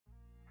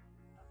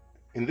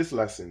In this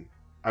lesson,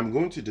 I'm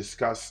going to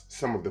discuss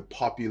some of the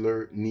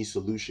popular knee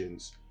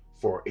solutions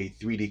for a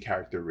 3D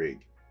character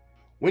rig.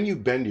 When you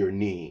bend your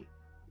knee,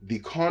 the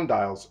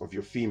condyles of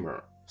your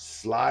femur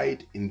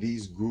slide in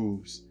these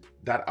grooves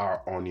that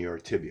are on your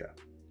tibia.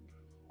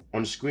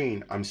 On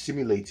screen, I'm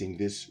simulating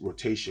this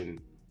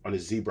rotation on a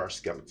ZBrush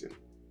skeleton.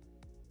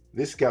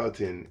 This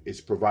skeleton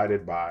is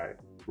provided by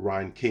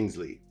Ryan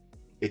Kingsley.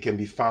 It can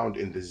be found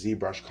in the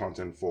ZBrush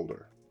content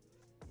folder.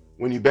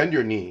 When you bend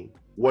your knee,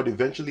 what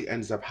eventually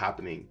ends up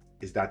happening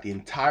is that the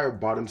entire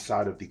bottom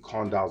side of the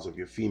condyles of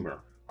your femur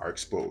are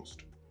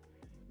exposed.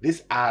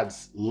 This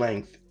adds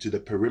length to the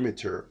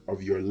perimeter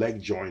of your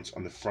leg joints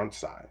on the front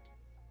side.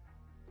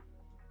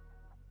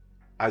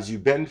 As you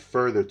bend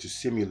further to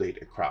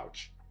simulate a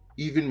crouch,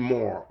 even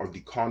more of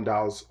the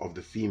condyles of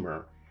the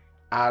femur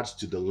adds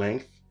to the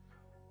length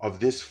of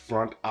this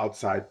front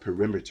outside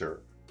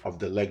perimeter of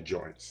the leg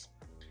joints.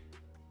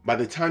 By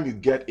the time you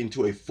get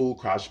into a full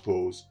crouch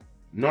pose,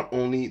 not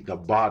only the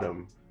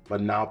bottom,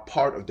 but now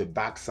part of the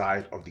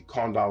backside of the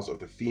condyles of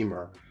the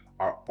femur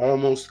are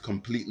almost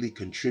completely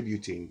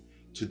contributing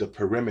to the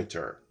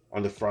perimeter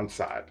on the front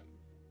side,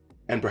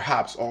 and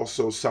perhaps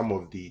also some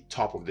of the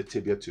top of the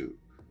tibia too.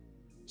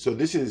 So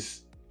this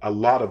is a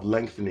lot of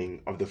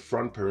lengthening of the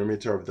front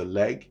perimeter of the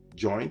leg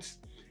joints,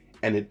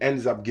 and it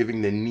ends up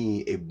giving the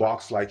knee a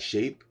box-like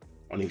shape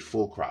on a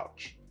full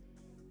crouch.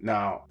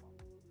 Now,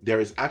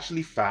 there is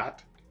actually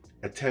fat,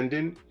 a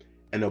tendon,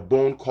 and a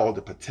bone called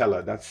the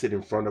patella that sit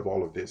in front of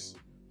all of this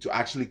to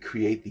actually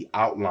create the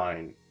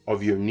outline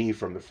of your knee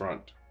from the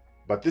front.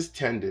 But this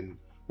tendon,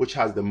 which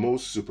has the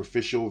most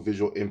superficial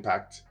visual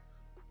impact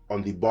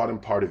on the bottom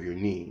part of your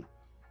knee,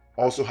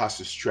 also has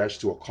to stretch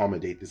to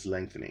accommodate this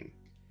lengthening.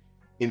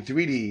 In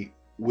 3D,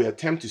 we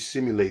attempt to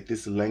simulate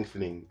this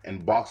lengthening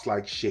and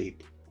box-like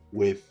shape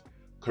with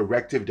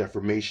corrective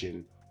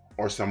deformation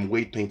or some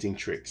weight painting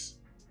tricks.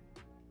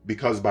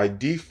 Because by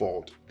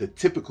default, the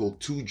typical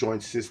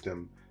two-joint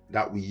system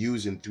that we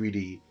use in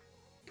 3D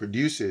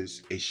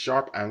produces a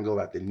sharp angle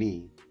at the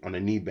knee on a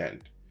knee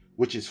bend,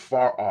 which is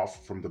far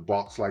off from the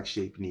box-like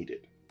shape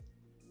needed.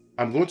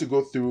 I'm going to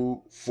go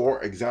through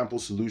 4 example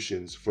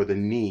solutions for the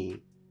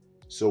knee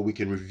so we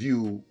can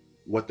review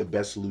what the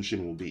best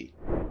solution will be.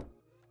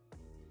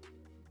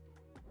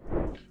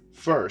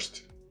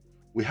 First,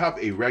 we have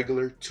a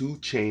regular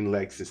 2-chain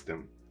leg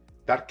system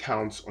that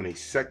counts on a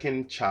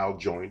second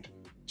child joint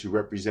to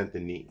represent the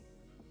knee.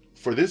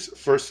 For this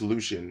first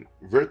solution,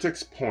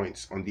 vertex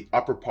points on the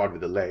upper part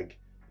of the leg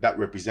that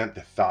represent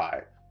the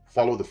thigh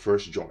follow the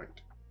first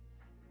joint.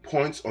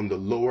 Points on the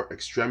lower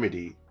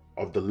extremity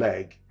of the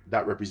leg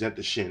that represent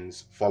the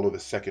shins follow the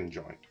second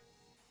joint.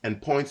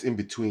 And points in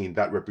between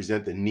that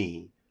represent the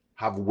knee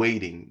have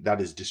weighting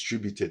that is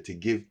distributed to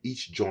give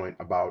each joint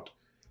about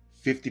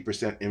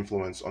 50%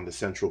 influence on the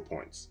central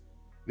points.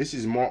 This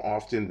is more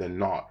often than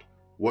not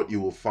what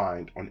you will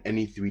find on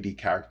any 3D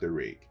character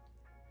rig.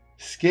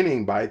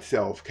 Skinning by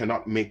itself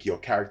cannot make your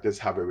characters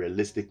have a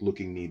realistic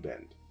looking knee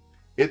bend.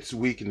 Its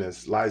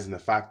weakness lies in the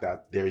fact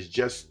that there is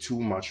just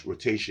too much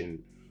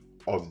rotation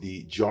of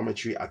the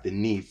geometry at the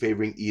knee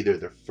favoring either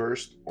the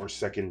first or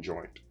second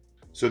joint.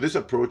 So this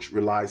approach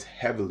relies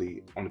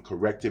heavily on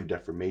corrective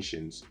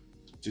deformations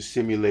to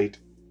simulate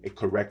a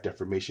correct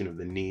deformation of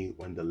the knee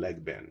when the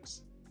leg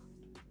bends.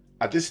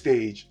 At this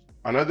stage,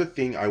 another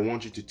thing I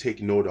want you to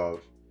take note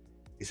of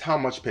is how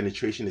much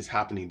penetration is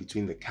happening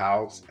between the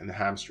calves and the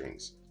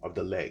hamstrings of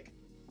the leg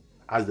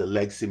as the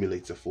leg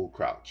simulates a full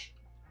crouch.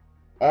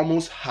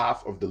 Almost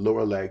half of the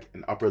lower leg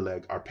and upper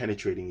leg are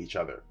penetrating each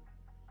other.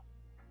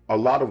 A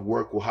lot of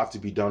work will have to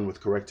be done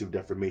with corrective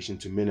deformation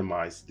to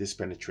minimize this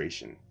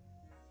penetration.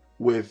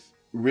 With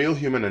real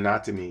human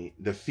anatomy,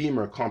 the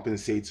femur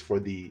compensates for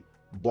the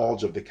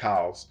bulge of the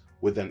calves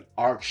with an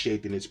arc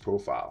shape in its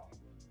profile.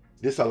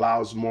 This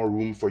allows more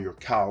room for your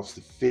calves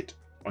to fit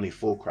on a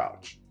full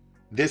crouch.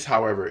 This,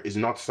 however, is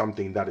not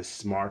something that is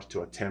smart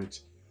to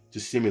attempt to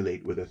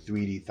simulate with a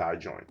 3D thigh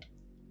joint.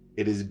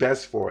 It is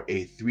best for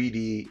a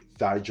 3D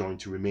thigh joint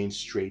to remain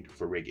straight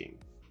for rigging.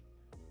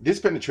 This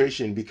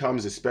penetration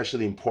becomes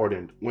especially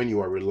important when you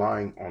are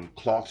relying on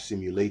cloth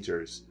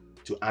simulators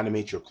to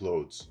animate your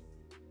clothes.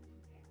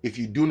 If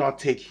you do not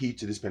take heed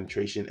to this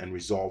penetration and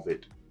resolve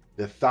it,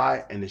 the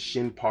thigh and the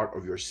shin part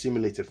of your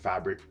simulated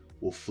fabric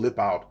will flip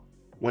out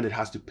when it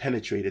has to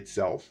penetrate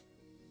itself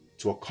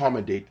to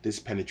accommodate this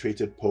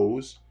penetrated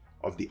pose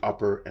of the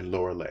upper and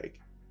lower leg.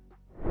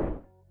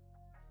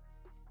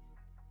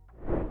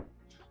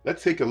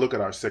 Let's take a look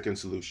at our second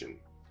solution.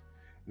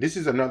 This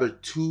is another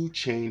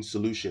 2-chain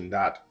solution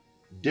that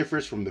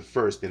differs from the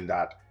first in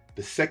that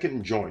the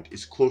second joint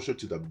is closer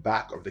to the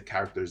back of the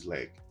character's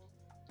leg.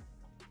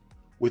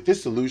 With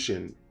this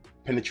solution,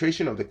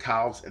 penetration of the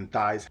calves and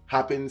thighs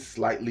happens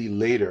slightly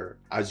later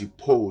as you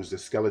pose the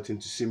skeleton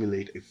to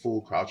simulate a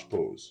full crouch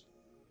pose.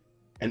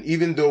 And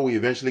even though we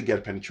eventually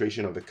get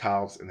penetration of the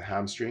calves and the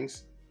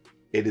hamstrings,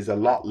 it is a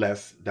lot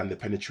less than the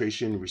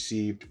penetration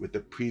received with the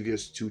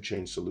previous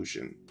 2-chain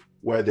solution,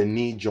 where the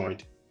knee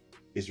joint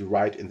is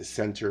right in the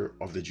center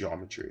of the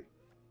geometry.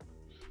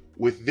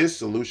 With this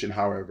solution,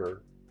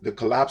 however, The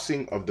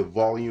collapsing of the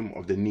volume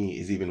of the knee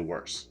is even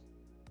worse.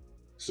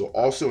 So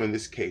also in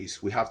this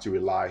case, we have to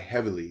rely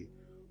heavily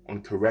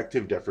on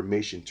corrective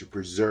deformation to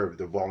preserve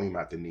the volume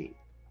at the knee,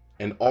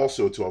 and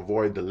also to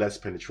avoid the less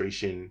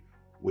penetration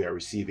we are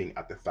receiving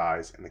at the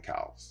thighs and the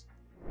calves.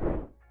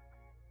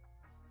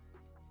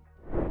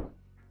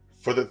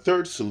 For the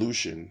third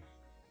solution,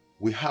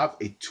 we have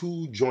a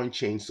 2-joint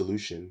chain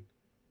solution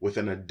with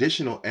an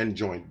additional end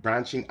joint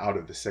branching out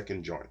of the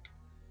second joint.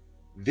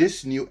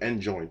 This new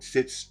end joint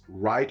sits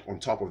right on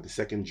top of the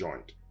second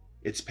joint,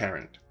 its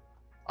parent.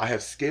 I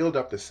have scaled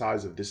up the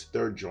size of this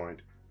third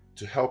joint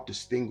to help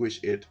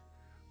distinguish it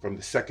from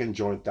the second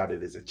joint that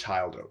it is a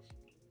child of.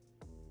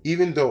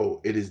 Even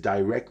though it is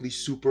directly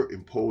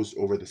superimposed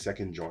over the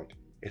second joint,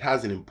 it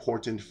has an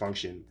important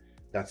function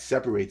that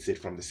separates it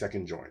from the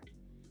second joint.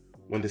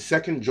 When the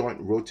second joint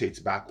rotates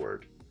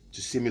backward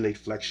to simulate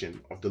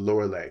flexion of the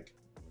lower leg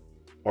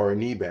or a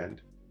knee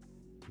bend,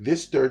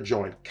 this third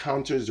joint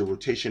counters the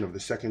rotation of the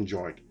second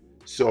joint,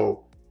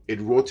 so it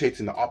rotates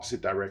in the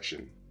opposite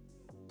direction.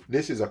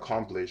 This is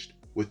accomplished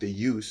with the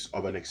use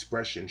of an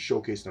expression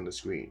showcased on the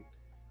screen.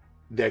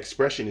 The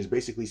expression is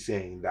basically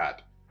saying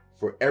that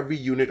for every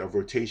unit of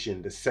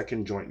rotation the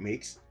second joint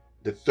makes,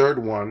 the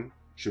third one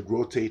should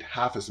rotate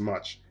half as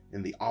much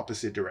in the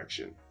opposite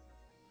direction.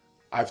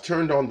 I've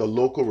turned on the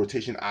local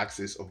rotation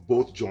axis of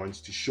both joints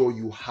to show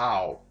you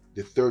how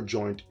the third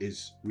joint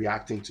is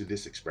reacting to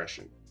this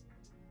expression.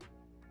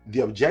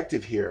 The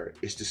objective here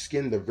is to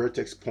skin the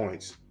vertex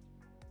points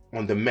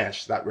on the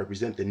mesh that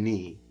represent the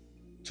knee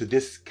to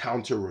this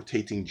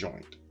counter-rotating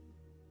joint.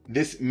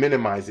 This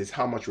minimizes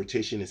how much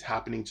rotation is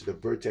happening to the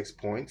vertex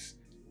points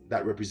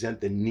that represent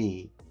the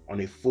knee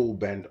on a full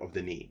bend of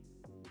the knee.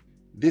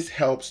 This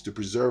helps to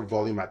preserve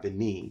volume at the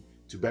knee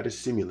to better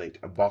simulate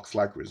a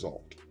box-like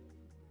result.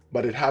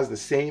 But it has the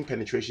same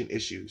penetration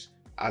issues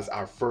as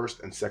our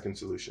first and second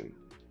solution.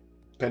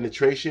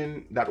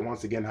 Penetration that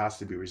once again has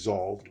to be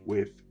resolved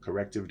with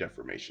corrective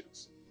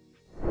deformations.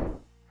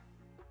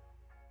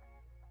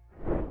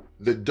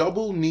 The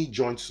double knee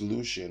joint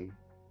solution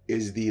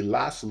is the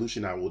last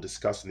solution I will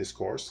discuss in this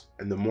course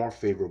and the more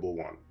favorable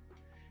one.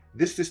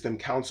 This system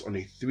counts on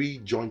a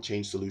 3-joint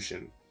chain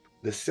solution.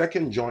 The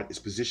second joint is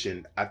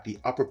positioned at the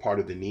upper part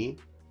of the knee,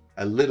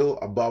 a little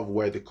above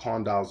where the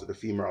condyles of the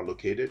femur are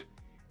located,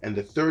 and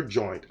the third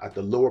joint at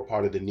the lower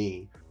part of the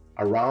knee,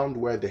 around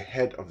where the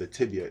head of the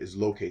tibia is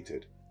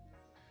located.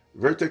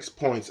 Vertex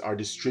points are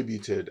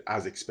distributed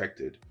as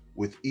expected,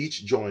 with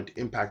each joint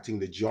impacting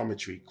the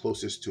geometry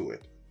closest to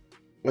it.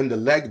 When the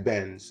leg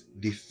bends,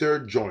 the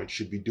third joint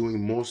should be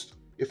doing most,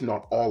 if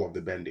not all, of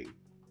the bending.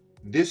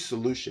 This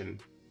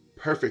solution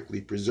perfectly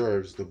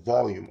preserves the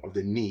volume of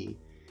the knee,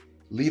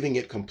 leaving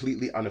it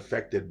completely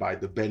unaffected by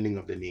the bending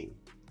of the knee.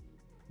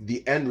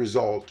 The end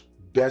result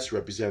best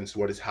represents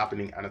what is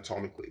happening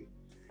anatomically.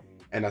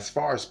 And as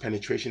far as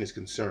penetration is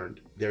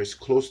concerned, there is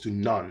close to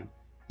none,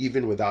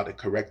 even without a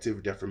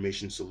corrective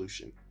deformation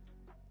solution.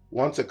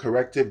 Once a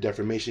corrective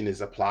deformation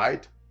is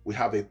applied, we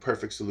have a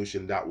perfect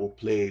solution that will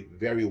play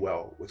very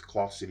well with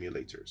cloth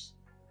simulators.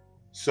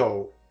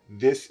 So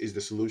this is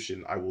the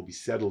solution I will be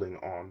settling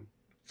on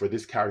for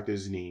this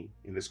character's knee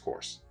in this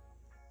course.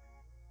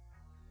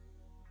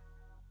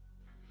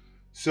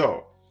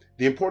 So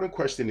the important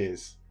question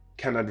is,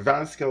 can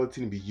advanced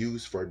skeleton be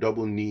used for a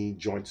double knee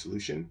joint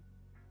solution?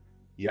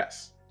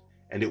 Yes,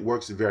 and it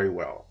works very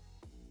well.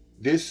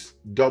 This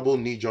double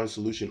knee joint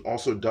solution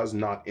also does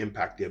not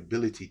impact the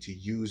ability to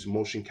use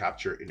motion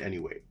capture in any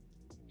way.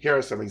 Here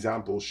are some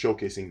examples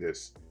showcasing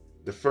this.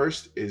 The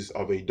first is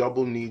of a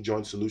double knee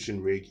joint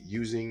solution rig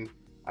using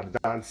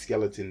Advanced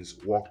Skeleton's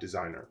Walk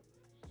Designer.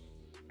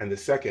 And the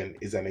second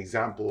is an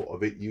example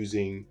of it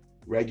using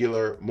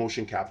regular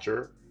motion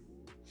capture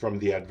from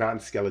the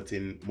Advanced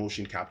Skeleton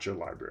motion capture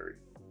library.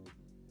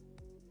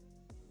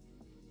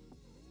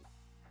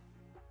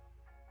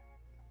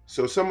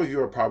 So some of you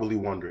are probably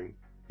wondering,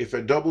 if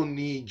a double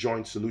knee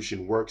joint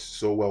solution works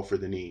so well for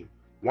the knee,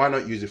 why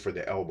not use it for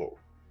the elbow?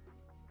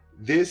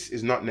 This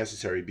is not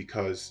necessary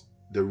because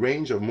the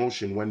range of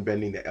motion when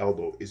bending the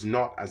elbow is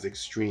not as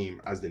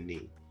extreme as the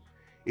knee.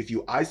 If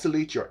you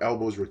isolate your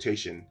elbow's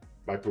rotation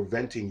by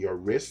preventing your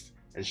wrist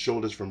and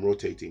shoulders from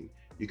rotating,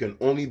 you can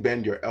only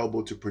bend your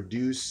elbow to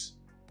produce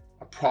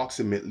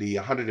approximately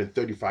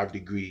 135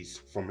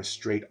 degrees from a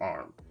straight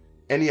arm.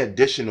 Any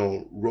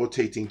additional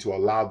rotating to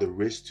allow the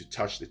wrist to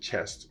touch the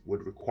chest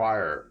would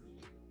require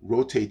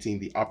rotating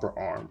the upper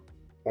arm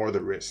or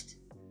the wrist.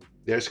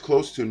 There's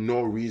close to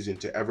no reason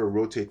to ever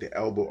rotate the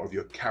elbow of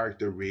your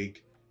character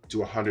rig to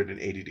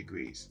 180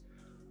 degrees,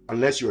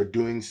 unless you are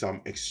doing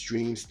some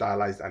extreme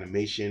stylized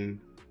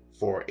animation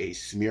for a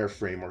smear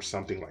frame or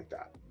something like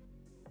that,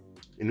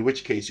 in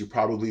which case you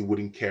probably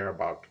wouldn't care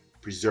about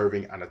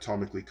preserving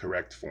anatomically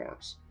correct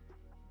forms.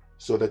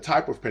 So the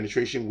type of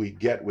penetration we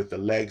get with the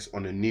legs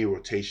on a knee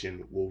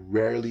rotation will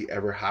rarely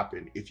ever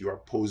happen if you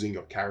are posing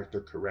your character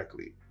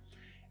correctly.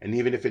 And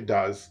even if it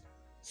does,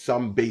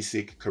 some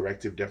basic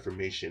corrective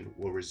deformation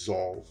will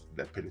resolve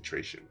that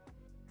penetration.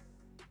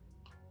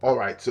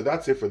 Alright, so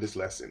that's it for this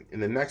lesson. In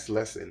the next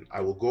lesson,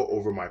 I will go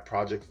over my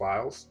project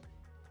files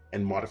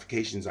and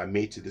modifications I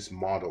made to this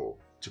model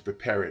to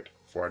prepare it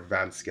for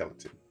advanced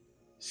skeleton.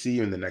 See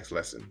you in the next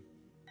lesson.